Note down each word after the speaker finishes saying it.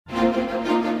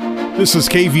This is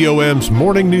KVOM's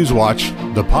Morning News Watch,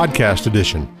 the podcast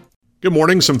edition. Good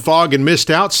morning. Some fog and mist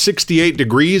out, 68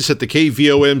 degrees at the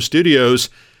KVOM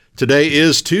studios. Today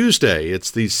is Tuesday.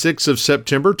 It's the 6th of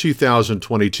September,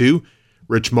 2022.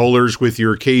 Rich Mollers with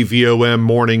your KVOM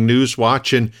Morning News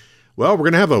Watch. And, well, we're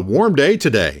going to have a warm day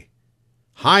today.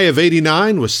 High of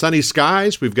 89 with sunny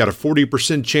skies. We've got a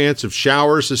 40% chance of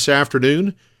showers this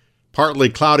afternoon. Partly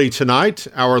cloudy tonight,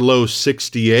 our low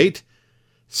 68.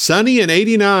 Sunny and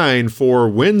 89 for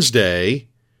Wednesday.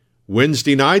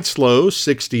 Wednesday night's low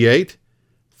 68.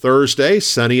 Thursday,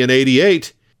 sunny and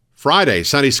 88. Friday,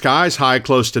 sunny skies, high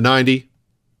close to 90.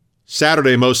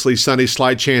 Saturday, mostly sunny,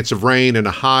 slight chance of rain and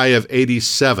a high of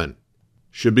 87.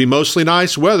 Should be mostly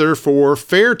nice weather for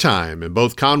fair time in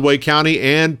both Conway County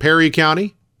and Perry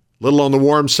County. Little on the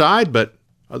warm side, but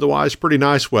otherwise pretty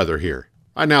nice weather here.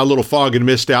 Right now, a little fog and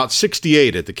mist out,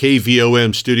 68 at the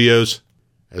KVOM studios,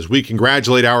 as we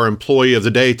congratulate our employee of the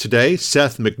day today,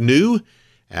 Seth McNew,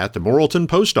 at the Morrilton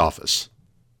Post Office.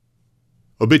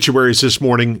 Obituaries this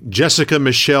morning: Jessica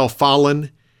Michelle Fallon,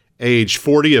 age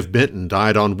 40, of Benton,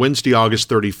 died on Wednesday, August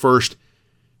 31st.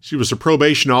 She was a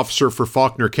probation officer for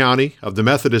Faulkner County of the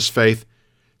Methodist faith,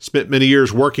 spent many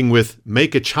years working with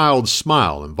Make a Child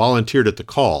Smile and volunteered at the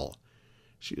Call.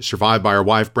 She is survived by her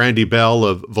wife, Brandy Bell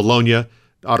of Valonia,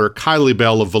 daughter Kylie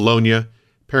Bell of Valonia,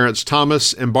 parents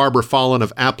Thomas and Barbara Fallon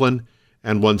of Applin,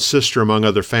 and one sister among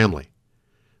other family.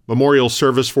 Memorial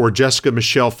service for Jessica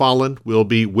Michelle Fallon will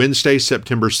be Wednesday,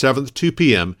 September 7th, 2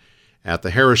 p.m. at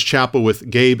the Harris Chapel with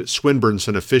Gabe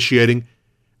Swinburnson officiating.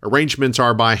 Arrangements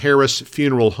are by Harris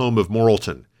Funeral Home of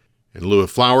Morrilton. In lieu of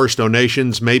flowers,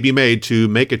 donations may be made to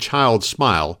Make a Child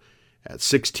Smile at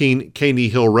 16 Caney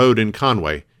Hill Road in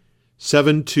Conway,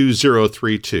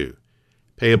 72032.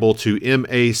 Payable to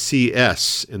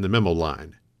MACS in the memo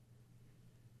line.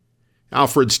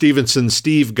 Alfred Stevenson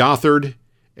Steve Gothard,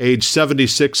 age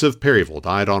 76, of Perryville,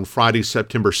 died on Friday,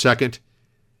 September 2nd.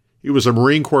 He was a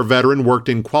Marine Corps veteran, worked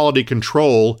in quality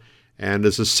control, and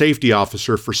as a safety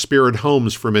officer for Spirit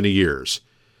Homes for many years.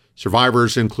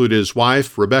 Survivors include his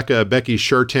wife, Rebecca Becky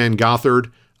Shurtan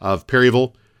Gothard of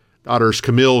Perryville, daughters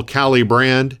Camille Callie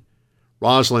Brand,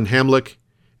 Rosalind Hamlick,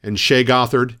 and Shay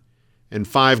Gothard, and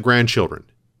 5 grandchildren.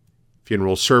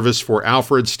 Funeral service for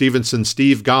Alfred Stevenson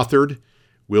Steve Gothard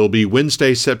will be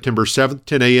Wednesday, September 7th,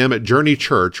 10 a.m. at Journey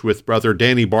Church with Brother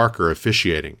Danny Barker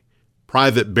officiating.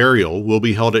 Private burial will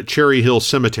be held at Cherry Hill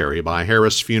Cemetery by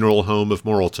Harris Funeral Home of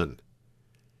Morrilton.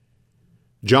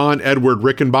 John Edward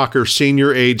Rickenbacker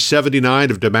Sr., age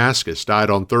 79, of Damascus, died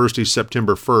on Thursday,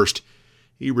 September 1st.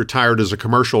 He retired as a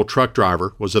commercial truck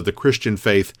driver, was of the Christian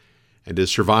faith, and is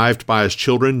survived by his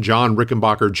children, John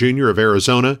Rickenbacker Jr. of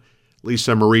Arizona,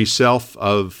 Lisa Marie Self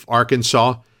of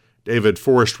Arkansas, David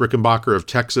Forrest Rickenbacker of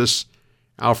Texas,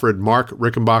 Alfred Mark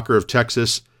Rickenbacker of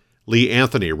Texas, Lee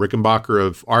Anthony Rickenbacker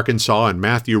of Arkansas, and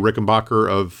Matthew Rickenbacker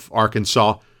of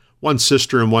Arkansas, one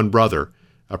sister and one brother.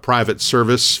 A private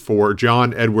service for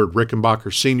John Edward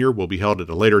Rickenbacker Sr. will be held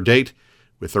at a later date,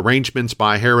 with arrangements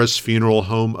by Harris Funeral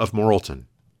Home of Morrilton.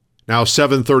 Now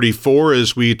 7:34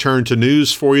 as we turn to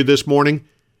news for you this morning.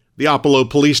 The Oppelo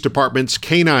Police Department's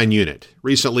K-9 unit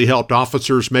recently helped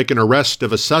officers make an arrest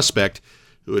of a suspect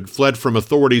who had fled from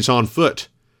authorities on foot.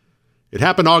 It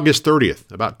happened August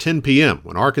 30th, about 10 p.m.,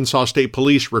 when Arkansas State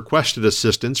Police requested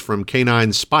assistance from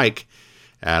K-9 Spike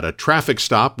at a traffic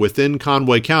stop within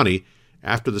Conway County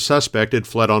after the suspect had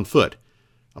fled on foot.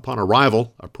 Upon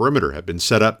arrival, a perimeter had been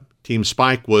set up. Team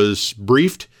Spike was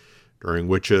briefed, during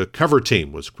which a cover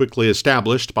team was quickly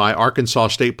established by Arkansas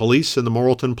State Police and the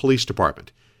Morrilton Police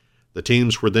Department. The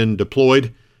teams were then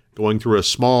deployed, going through a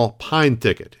small pine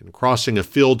thicket and crossing a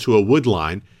field to a wood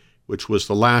line, which was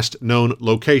the last known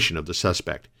location of the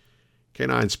suspect.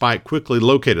 K-9 Spike quickly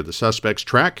located the suspect's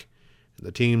track, and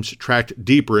the teams tracked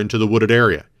deeper into the wooded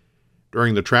area.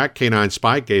 During the track, K-9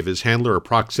 Spike gave his handler a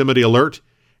proximity alert,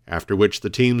 after which the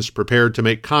teams prepared to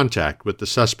make contact with the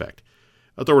suspect.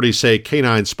 Authorities say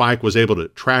K-9 Spike was able to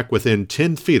track within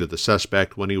 10 feet of the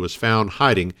suspect when he was found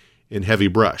hiding in heavy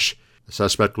brush. The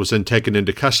suspect was then taken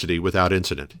into custody without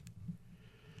incident.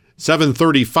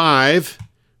 7:35.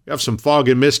 We have some fog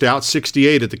and mist out,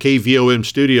 68 at the KVOM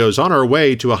studios, on our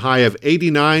way to a high of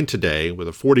 89 today with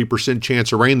a 40%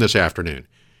 chance of rain this afternoon.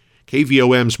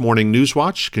 KVOM's Morning News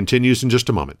Watch continues in just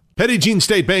a moment. Petit Jean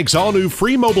State Bank's all-new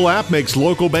free mobile app makes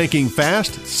local banking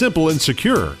fast, simple, and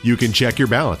secure. You can check your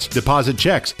balance, deposit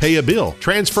checks, pay a bill,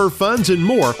 transfer funds, and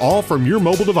more, all from your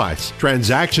mobile device.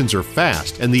 Transactions are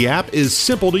fast, and the app is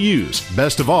simple to use.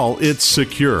 Best of all, it's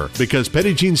secure, because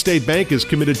Petit Jean State Bank is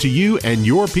committed to you and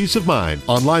your peace of mind.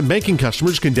 Online banking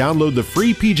customers can download the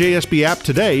free PJSB app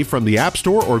today from the App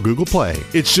Store or Google Play.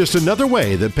 It's just another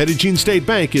way that Petit Jean State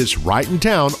Bank is right in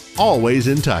town, always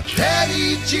in touch.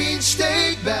 Petit Jean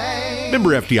State Bank.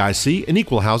 Member FDIC, an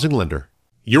equal housing lender.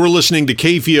 You're listening to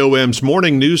KVOM's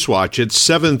Morning News Watch. It's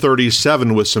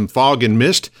 7:37 with some fog and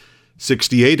mist,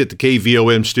 68 at the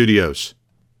KVOM studios.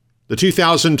 The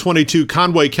 2022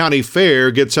 Conway County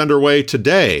Fair gets underway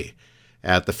today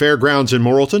at the fairgrounds in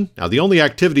Morrilton. Now, the only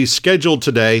activities scheduled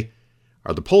today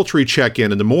are the poultry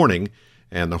check-in in the morning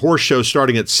and the horse show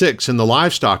starting at 6 in the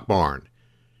livestock barn.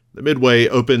 The Midway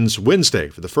opens Wednesday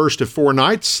for the first of 4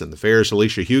 nights, and the fair's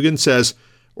Alicia Hugan says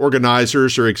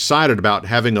organizers are excited about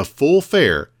having a full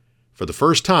fair for the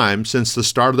first time since the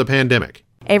start of the pandemic.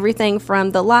 Everything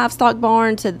from the livestock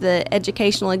barn to the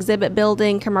educational exhibit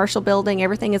building, commercial building,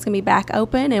 everything is going to be back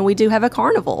open, and we do have a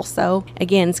carnival. So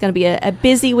again, it's going to be a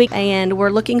busy week, and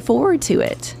we're looking forward to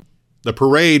it. The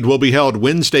parade will be held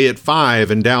Wednesday at 5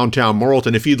 in downtown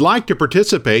Morrilton. If you'd like to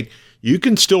participate, you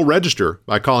can still register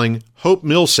by calling Hope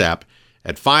Millsap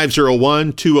at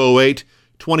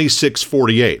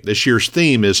 501-208-2648. This year's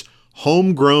theme is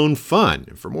Homegrown Fun.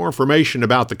 For more information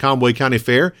about the Conway County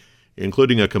Fair,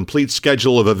 including a complete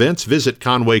schedule of events, visit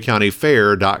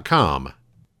conwaycountyfair.com.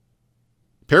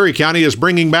 Perry County is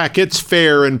bringing back its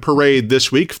fair and parade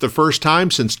this week for the first time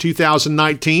since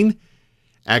 2019.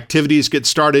 Activities get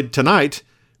started tonight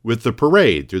with the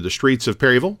parade through the streets of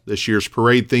Perryville. This year's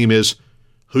parade theme is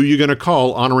Who You Gonna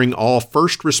Call, honoring all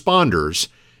first responders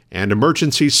and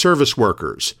emergency service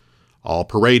workers. All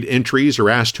parade entries are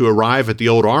asked to arrive at the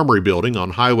old Armory building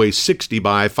on Highway 60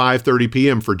 by 5:30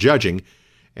 p.m. for judging,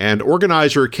 and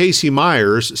organizer Casey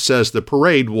Myers says the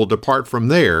parade will depart from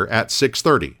there at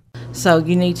 6:30. So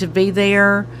you need to be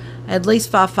there at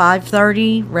least by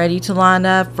 5:30, ready to line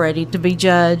up, ready to be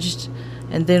judged.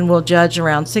 And then we'll judge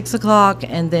around 6 o'clock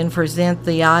and then present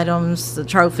the items, the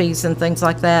trophies and things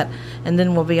like that, and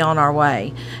then we'll be on our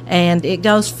way. And it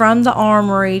goes from the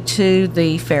Armory to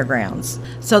the fairgrounds.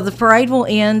 So the parade will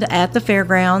end at the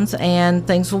fairgrounds and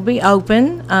things will be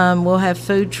open. We'll have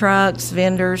food trucks,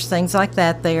 vendors, things like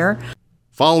that there.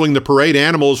 Following the parade,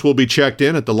 animals will be checked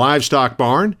in at the livestock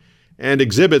barn and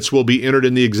exhibits will be entered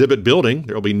in the exhibit building.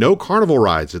 There will be no carnival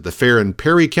rides at the fair in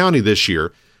Perry County this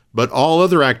year, but all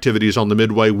other activities on the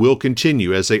Midway will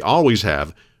continue as they always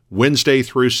have, Wednesday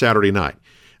through Saturday night.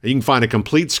 And you can find a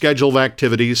complete schedule of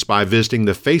activities by visiting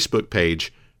the Facebook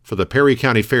page for the Perry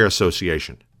County Fair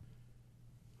Association.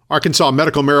 Arkansas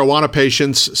medical marijuana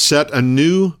patients set a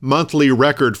new monthly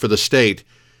record for the state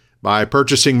by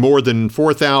purchasing more than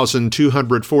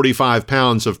 4,245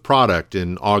 pounds of product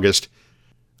in August.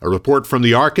 A report from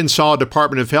the Arkansas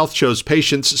Department of Health shows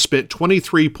patients spent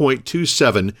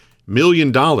 $23.27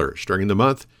 million during the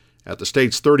month at the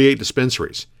state's 38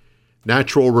 dispensaries.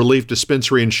 Natural Relief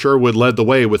Dispensary in Sherwood led the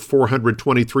way with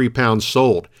 423 pounds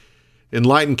sold.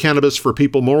 Enlightened Cannabis for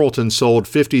People Morrilton sold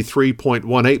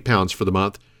 53.18 pounds for the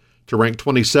month to rank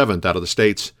 27th out of the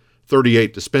state's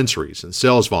 38 dispensaries in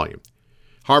sales volume.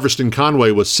 Harvest in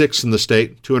Conway was 6th in the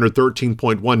state,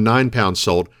 213.19 pounds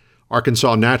sold.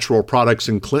 Arkansas Natural Products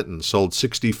in Clinton sold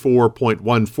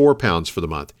 64.14 pounds for the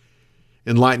month.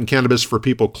 Enlightened Cannabis for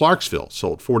People Clarksville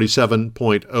sold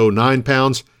 47.09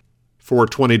 pounds.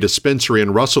 420 Dispensary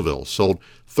in Russellville sold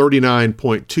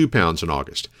 39.2 pounds in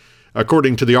August.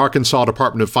 According to the Arkansas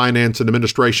Department of Finance and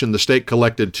Administration, the state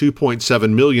collected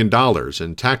 $2.7 million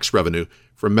in tax revenue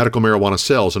from medical marijuana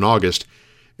sales in August,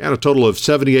 and a total of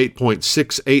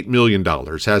 $78.68 million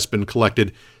has been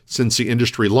collected since the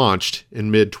industry launched in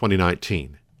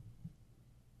mid-2019.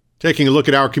 Taking a look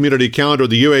at our community calendar,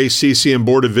 the UACCM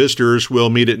Board of Visitors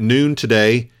will meet at noon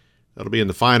today. That'll be in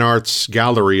the Fine Arts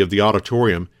Gallery of the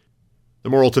auditorium. The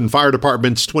Morrilton Fire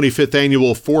Department's 25th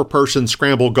annual 4-person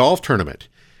scramble golf tournament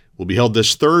will be held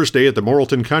this Thursday at the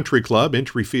Morrilton Country Club.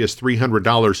 Entry fee is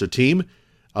 $300 a team.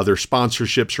 Other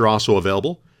sponsorships are also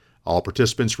available. All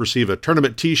participants receive a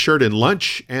tournament t-shirt and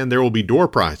lunch, and there will be door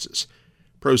prizes.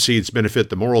 Proceeds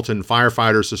benefit the Morrilton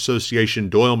Firefighters Association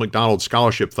Doyle McDonald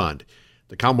Scholarship Fund,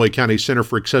 the Conway County Center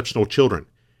for Exceptional Children,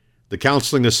 the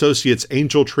Counseling Associates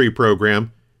Angel Tree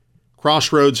Program,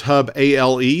 Crossroads Hub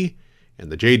ALE,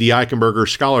 and the J.D. Eichenberger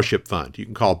Scholarship Fund. You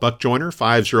can call Buck Joyner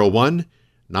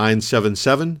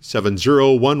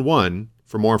 501-977-7011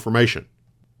 for more information.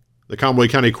 The Conway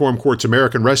County Quorum Court's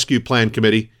American Rescue Plan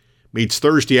Committee meets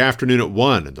Thursday afternoon at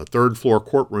 1 in the third-floor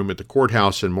courtroom at the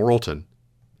courthouse in Morrilton.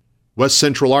 West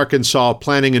Central Arkansas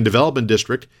Planning and Development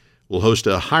District will host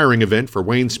a hiring event for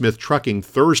Wayne Smith Trucking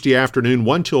Thursday afternoon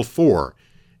 1 till 4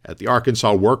 at the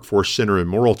Arkansas Workforce Center in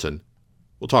Morrilton.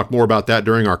 We'll talk more about that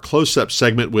during our close-up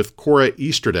segment with Cora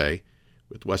Easterday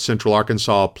with West Central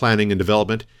Arkansas Planning and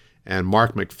Development and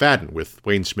Mark McFadden with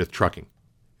Wayne Smith Trucking.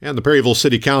 And the Perryville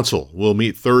City Council will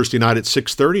meet Thursday night at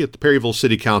 6:30 at the Perryville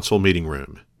City Council meeting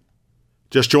room.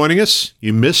 Just joining us?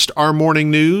 You missed our morning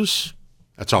news?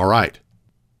 That's all right.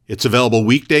 It's available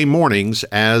weekday mornings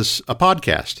as a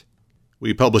podcast.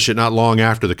 We publish it not long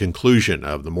after the conclusion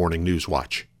of the Morning News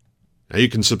Watch. Now you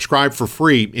can subscribe for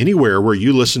free anywhere where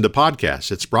you listen to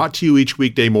podcasts. It's brought to you each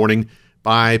weekday morning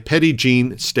by Petit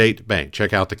Jean State Bank.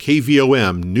 Check out the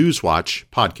KVOM News Watch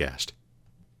podcast.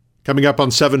 Coming up on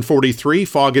 7:43,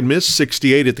 Fog and Mist,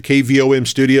 68 at the KVOM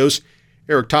studios.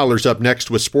 Eric Tyler's up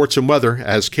next with sports and weather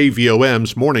as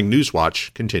KVOM's Morning News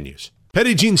Watch continues.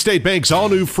 Petit Jean State Bank's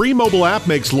all-new free mobile app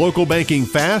makes local banking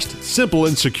fast, simple,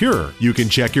 and secure. You can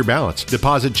check your balance,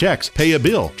 deposit checks, pay a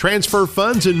bill, transfer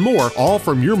funds, and more, all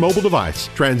from your mobile device.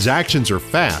 Transactions are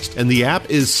fast, and the app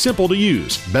is simple to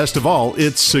use. Best of all,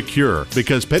 it's secure,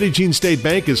 because Petit Jean State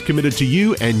Bank is committed to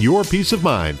you and your peace of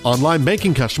mind. Online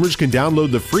banking customers can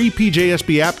download the free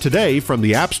PJSB app today from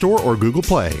the App Store or Google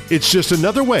Play. It's just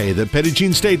another way that Petit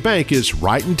Jean State Bank is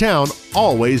right in town,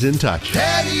 always in touch.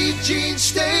 Petit Jean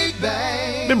State Bank.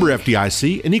 Member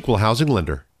FDIC, an equal housing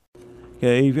lender.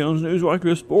 KVOM's News Watch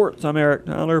with Sports. I'm Eric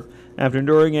Tyler. After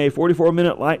enduring a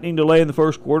 44-minute lightning delay in the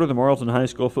first quarter, the Morrilton High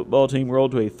School football team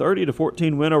rolled to a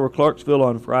 30-14 win over Clarksville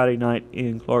on Friday night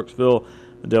in Clarksville.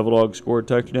 The Devil Dogs scored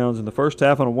touchdowns in the first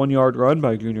half on a 1-yard run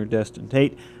by junior Destin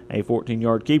Tate, a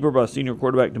 14-yard keeper by senior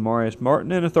quarterback Demarius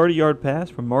Martin, and a 30-yard pass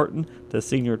from Martin to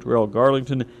senior Terrell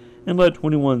Garlington, and led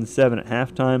 21-7 at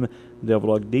halftime. The Devil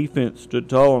Dog defense stood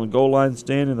tall on the goal line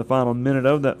stand in the final minute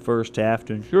of that first half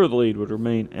to ensure the lead would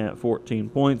remain at 14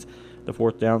 points. The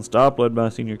fourth down stop, led by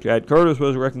senior Chad Curtis,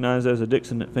 was recognized as a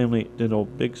Dixon Family Dental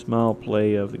Big Smile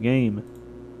play of the game.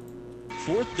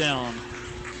 Fourth down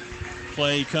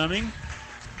play coming.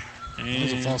 And that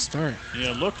was a false start.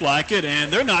 Yeah, looked like it,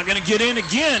 and they're not going to get in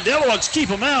again. Devil Dogs keep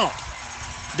them out.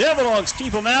 Devil Dogs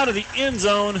keep them out of the end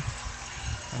zone.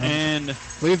 And I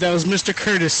believe that was Mr.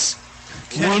 Curtis.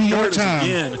 One more time.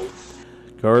 Again.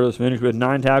 Curtis finished with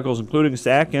 9 tackles, including a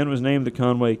sack, and was named the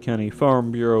Conway County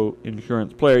Farm Bureau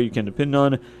Insurance Player You Can Depend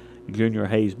On. Junior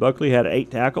Hayes Buckley had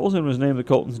 8 tackles and was named the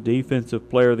Colton's Defensive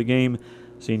Player of the Game.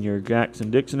 Senior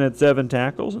Jackson Dixon had 7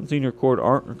 tackles, and senior Cord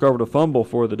Arndt recovered a fumble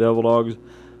for the Devil Dogs.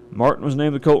 Martin was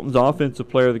named the Colton's Offensive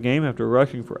Player of the Game after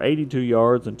rushing for 82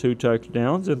 yards and 2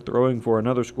 touchdowns and throwing for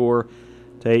another score.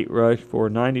 Tate rushed for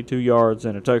 92 yards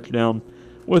and a touchdown.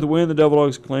 With the win, the Devil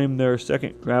Dogs claimed their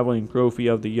second traveling trophy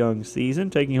of the young season,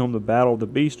 taking home the Battle of the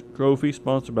Beast trophy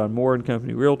sponsored by Moore &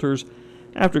 Company Realtors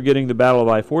after getting the Battle of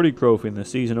I-40 trophy in the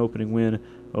season-opening win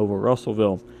over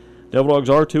Russellville. Devil Dogs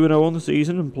are 2-0 on the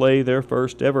season and play their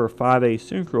first ever 5A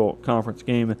Central Conference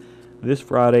game this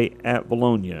Friday at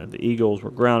Bologna. The Eagles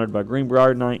were grounded by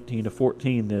Greenbrier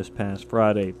 19-14 this past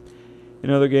Friday. In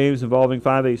other games involving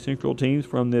 5A Central teams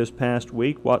from this past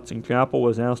week, Watson Chapel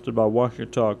was ousted by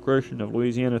Ouachita Christian of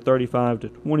Louisiana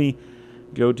 35-20.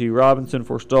 Joe T. Robinson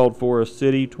forestalled Forest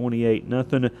City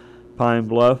 28-0. Pine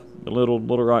Bluff belittled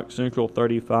Little Rock Central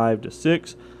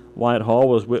 35-6. Whitehall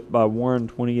was whipped by Warren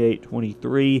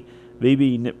 28-23.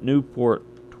 VB nipped Newport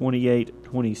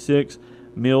 28-26.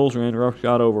 Mills ran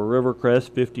roughshod over Rivercrest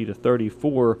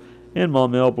 50-34. And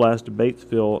Maumelle blasted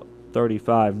Batesville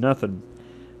 35-0.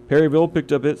 Perryville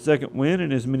picked up its second win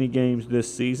in as many games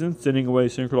this season, sending away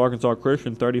Central Arkansas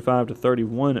Christian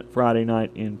 35-31 Friday night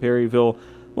in Perryville,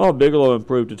 while Bigelow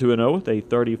improved to 2-0 with a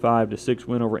 35-6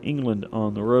 win over England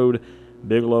on the road.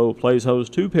 Bigelow plays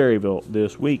host to Perryville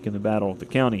this week in the Battle of the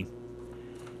County.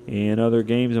 In other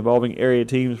games involving area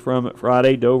teams from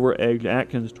Friday, Dover edged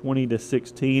Atkins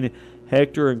 20-16.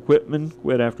 Hector and Quitman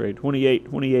quit after a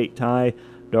 28-28 tie.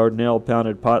 Dardanelle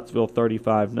pounded Pottsville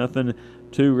 35-0.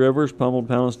 Two Rivers pummeled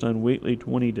Palestine Wheatley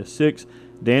 20-6.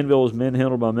 Danville was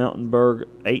manhandled by Mountainburg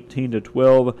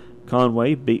 18-12.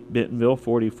 Conway beat Bentonville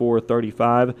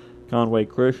 44-35. Conway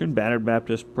Christian battered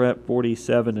Baptist Prep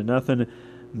 47-0.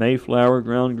 Mayflower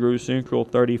ground Grew Central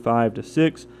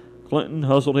 35-6. Clinton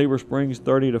hustled Heber Springs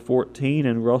 30-14,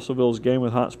 and Russellville's game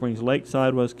with Hot Springs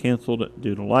Lakeside was canceled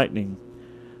due to lightning.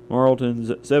 Morrilton's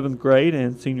 7th grade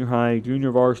and senior high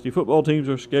junior varsity football teams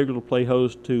are scheduled to play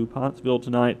host to Pottsville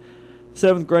tonight.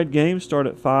 7th grade games start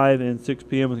at 5 and 6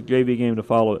 p.m. with a JV game to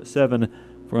follow at 7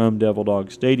 from Devil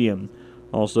Dog Stadium.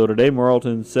 Also today,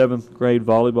 Morrilton's 7th grade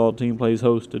volleyball team plays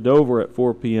host to Dover at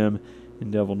 4 p.m.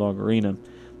 in Devil Dog Arena.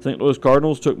 St. Louis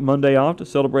Cardinals took Monday off to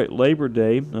celebrate Labor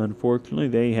Day. Unfortunately,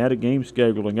 they had a game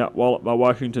scheduled and got walloped by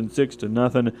Washington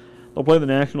 6-0. They'll play the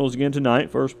Nationals again tonight.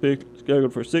 First pitch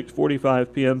scheduled for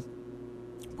 6:45 p.m.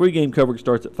 Pre-game coverage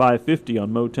starts at 5:50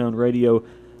 on Motown Radio,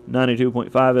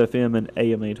 92.5 FM and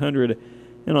AM 800,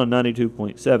 and on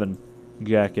 92.7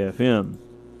 Jack FM.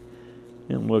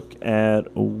 And look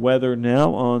at weather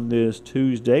now on this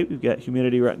Tuesday. We've got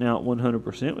humidity right now at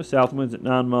 100% with south winds at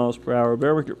 9 miles per hour.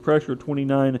 Barometric pressure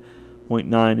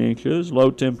 29.9 inches.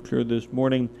 Low temperature this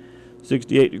morning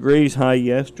 68 degrees. High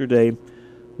yesterday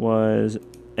was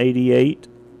 88.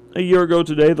 A year ago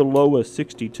today, the low was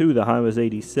 62. The high was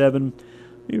 87.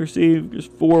 We received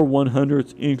just 4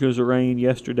 1/100 inches of rain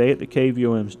yesterday at the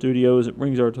KVOM studios. It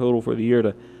brings our total for the year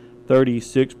to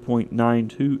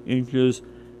 36.92 inches.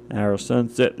 Our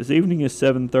sunset this evening is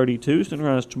 7:32.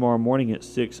 Sunrise tomorrow morning at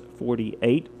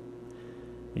 6:48.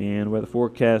 And weather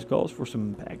forecast calls for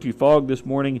some patchy fog this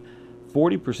morning.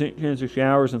 40% chance of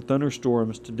showers and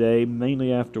thunderstorms today,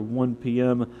 mainly after 1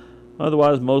 p.m.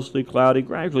 Otherwise, mostly cloudy,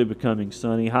 gradually becoming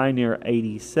sunny. High near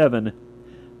 87.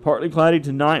 Partly cloudy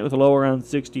tonight with a low around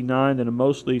 69. Then a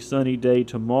mostly sunny day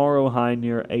tomorrow. High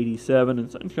near 87. And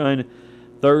sunshine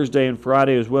Thursday and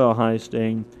Friday as well. High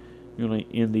staying really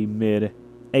in the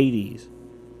mid-80s.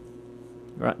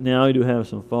 Right now, we do have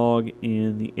some fog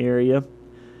in the area.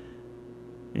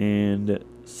 And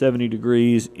 70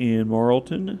 degrees in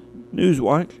Morrilton.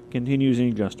 Newswatch continues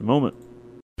in just a moment.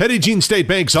 Petit Jean State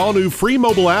Bank's all-new free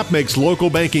mobile app makes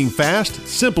local banking fast,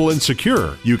 simple, and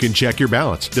secure. You can check your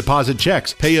balance, deposit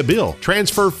checks, pay a bill,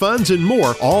 transfer funds, and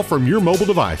more, all from your mobile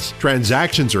device.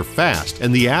 Transactions are fast,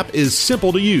 and the app is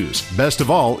simple to use. Best of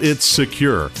all, it's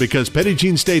secure, because Petit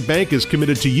Jean State Bank is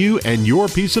committed to you and your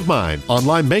peace of mind.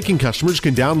 Online banking customers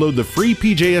can download the free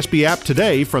PJSB app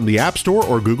today from the App Store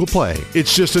or Google Play.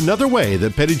 It's just another way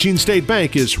that Petit Jean State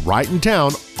Bank is right in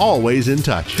town, always in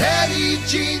touch. Petit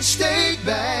Jean State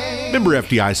Bank. Member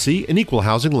FDIC, an equal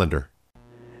housing lender.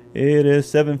 It is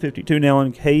 7:52 now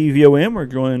on KVOM. We're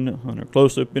joined on our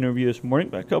close-up interview this morning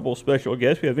by a couple of special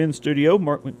guests. We have in studio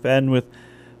Mark McFadden with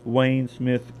Wayne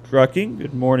Smith Trucking.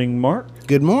 Good morning, Mark.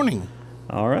 Good morning.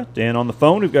 All right. And on the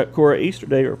phone, we've got Cora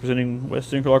Easterday representing West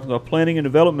Central Arkansas Planning and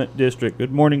Development District.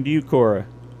 Good morning to you, Cora.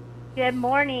 Good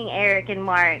morning, Eric and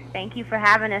Mark. Thank you for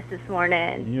having us this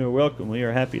morning. You're welcome. We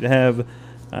are happy to have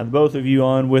both of you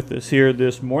on with us here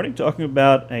this morning, talking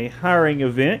about a hiring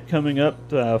event coming up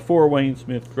for Wayne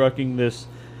Smith Trucking this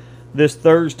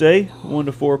Thursday, 1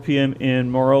 to 4 p.m. in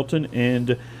Morrilton.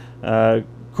 And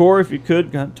Cora, if you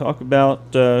could kind of talk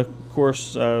about, of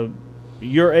course,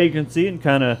 your agency and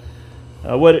kind of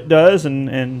what it does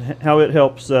and how it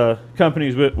helps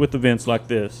companies with events like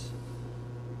this.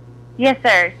 Yes,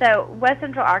 sir. So West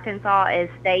Central Arkansas is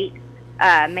state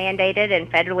mandated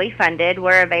and federally funded.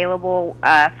 We're available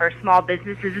for small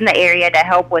businesses in the area to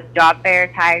help with job fairs,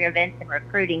 hiring events, and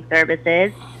recruiting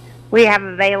services. We have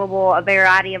available a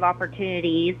variety of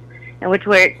opportunities in which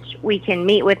we can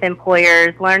meet with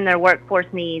employers, learn their workforce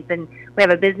needs, and we have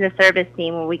a business service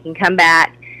team where we can come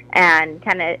back and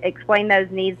kind of explain those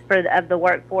needs of the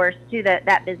workforce to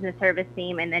that business service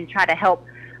team, and then try to help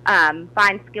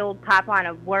find skilled pipeline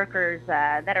of workers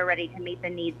that are ready to meet the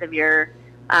needs of your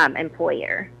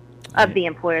employer, of the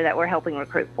employer that we're helping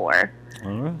recruit for.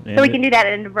 All right. So we can do that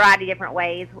in a variety of different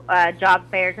ways. Job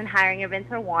fairs and hiring events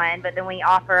are one, but then we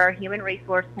offer human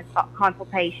resource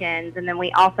consultations, and then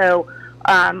we also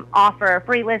offer a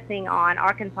free listing on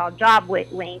Arkansas Job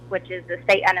Link, which is the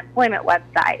state unemployment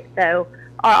website. So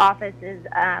our office is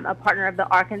a partner of the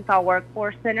Arkansas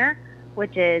Workforce Center,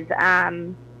 which is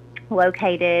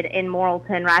located in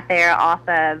Morrilton, right there off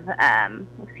of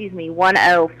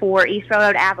 104 East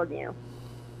Railroad Avenue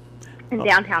in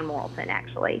downtown Morrilton,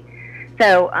 actually.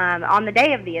 So on the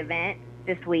day of the event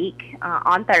this week,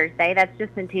 on Thursday, that's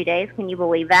just in 2 days, can you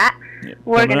believe that? Yeah,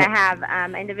 we're going to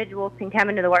have individuals can come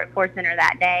into the Workforce Center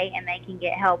that day, and they can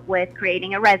get help with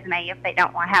creating a resume if they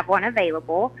don't have one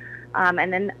available.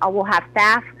 And then we'll have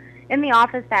staff in the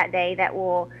office that day that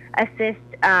will assist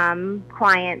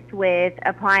clients with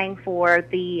applying for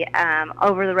the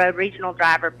over-the-road regional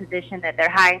driver position that they're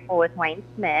hiring for with Wayne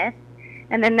Smith.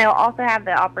 And then they'll also have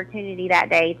the opportunity that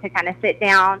day to kind of sit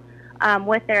down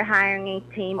with their hiring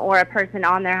team or a person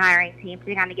on their hiring team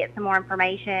to kind of get some more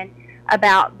information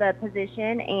about the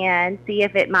position and see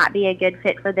if it might be a good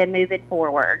fit for them moving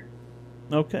forward.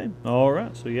 Okay. All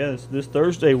right. So, yes, this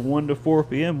Thursday, 1 to 4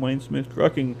 p.m., Wayne Smith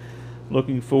Trucking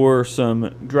looking for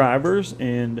some drivers.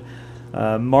 And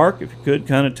Mark, if you could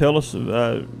kind of tell us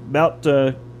about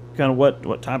kind of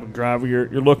what type of driver you're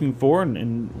looking for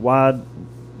and why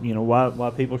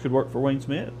people should work for Wayne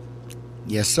Smith.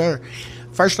 Yes, sir.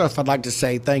 First off, I'd like to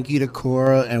say thank you to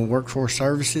Cora and Workforce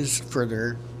Services for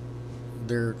their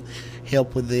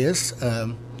help with this.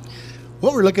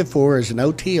 What we're looking for is an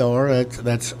OTR,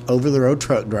 that's over-the-road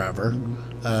truck driver.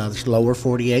 It's lower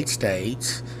 48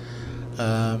 states,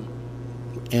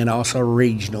 and also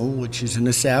regional, which is in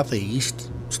the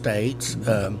southeast states.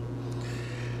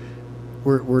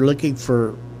 We're looking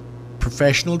for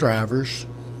professional drivers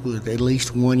with at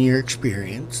least 1 year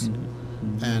experience,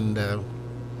 and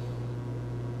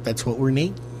that's what we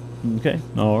need. Okay,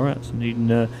 all right. So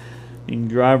needing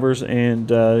drivers, and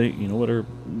what are,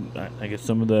 I guess,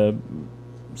 some of the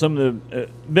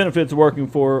benefits of working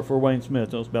for Wayne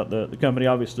Smith. Tell us about the company.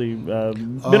 Obviously,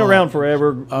 been around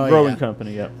forever, growing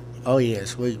company. Yeah. Oh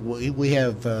yes, we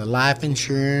have life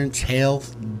insurance,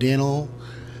 health, dental,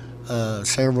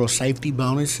 several safety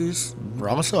bonuses. We're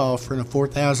also offering a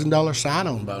 $4,000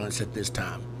 sign-on bonus at this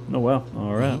time. Oh wow!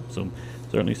 All right. So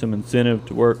certainly some incentive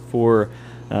to work for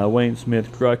Wayne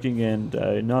Smith Trucking, and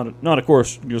not of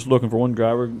course just looking for one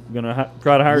driver. Going to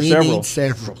try to hire several. We need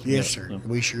several. Yes, sir.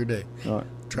 We sure do. All right.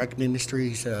 Trucking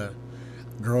industry's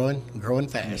growing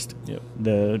fast. Yep.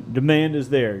 The demand is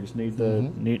there. You just need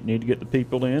to get the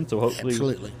people in. So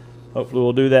hopefully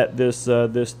we'll do that this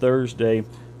Thursday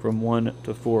from 1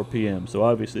 to 4 p.m. So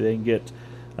obviously they can get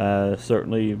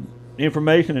certainly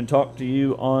information and talk to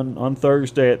you on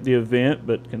Thursday at the event.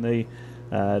 But can they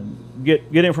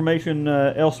get information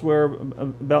elsewhere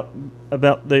about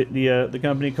the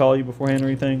company? Call you beforehand or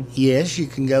anything? Yes, you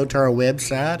can go to our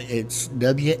website. It's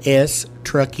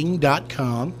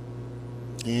wstrucking.com,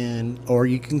 or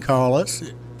you can call us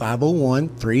at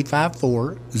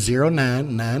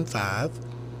 501-354-0995.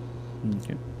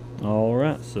 Okay. All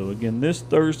right. So again, this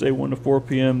Thursday, 1 to 4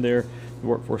 p.m. there, the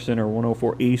Workforce Center,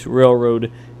 104 East Railroad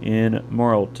in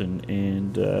Marlton.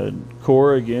 And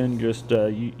Cora, again, just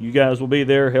you guys will be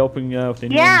there helping with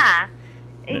anyone? Yeah.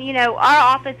 And, our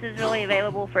office is really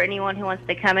available for anyone who wants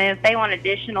to come in. If they want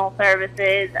additional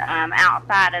services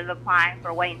outside of applying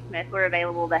for Wayne Smith, we're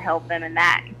available to help them in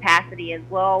that capacity as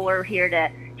well. We're here to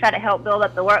try to help build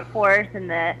up the workforce in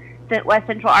the West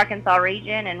Central Arkansas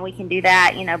region, and we can do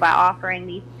that, by offering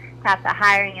these types of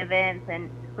hiring events and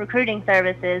recruiting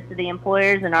services to the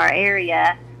employers in our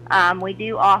area. We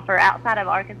do offer, outside of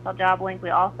Arkansas Job Link, we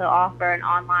also offer an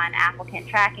online applicant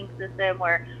tracking system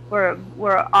where we're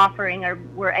offering, or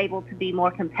we're able to be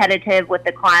more competitive with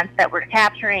the clients that we're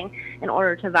capturing in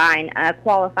order to find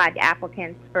qualified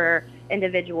applicants for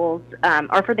individuals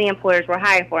or for the employers we're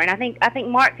hiring for. And I think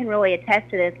Mark can really attest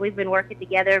to this. We've been working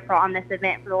together on this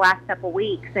event for the last couple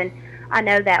weeks, and I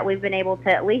know that we've been able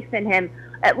to at least send him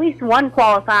at least one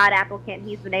qualified applicant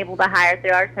he's been able to hire through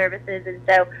our services. And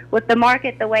so with the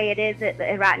market the way it is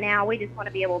right now, we just want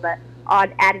to be able to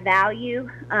add value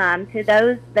to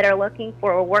those that are looking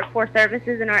for workforce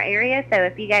services in our area. So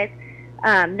if you guys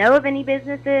know of any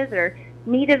businesses or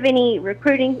need of any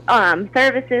recruiting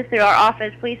services through our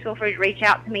office, please feel free to reach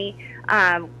out to me.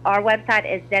 Our website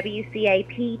is wcapdd.org,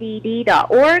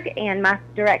 and my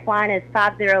direct line is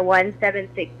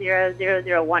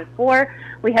 501-760-0014.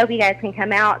 We hope you guys can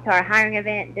come out to our hiring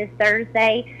event this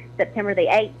Thursday, September the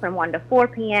 8th, from 1 to 4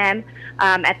 p.m.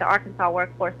 At the Arkansas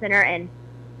Workforce Center in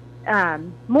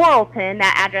Morrilton.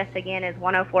 That address again is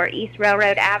 104 East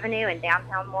Railroad Avenue in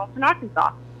downtown Morrilton,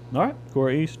 Arkansas. All right,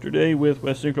 Cora Easterday with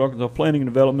West Central Arkansas Planning and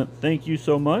Development. Thank you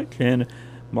so much. And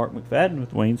Mark McFadden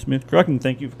with Wayne Smith Trucking.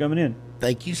 Thank you for coming in.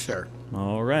 Thank you, sir.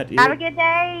 All right. Have a good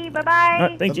day. Bye-bye. All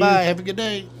right, thank you. Bye-bye. Have a good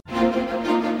day.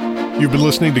 You've been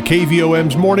listening to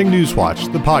KVOM's Morning News Watch,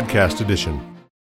 the podcast edition.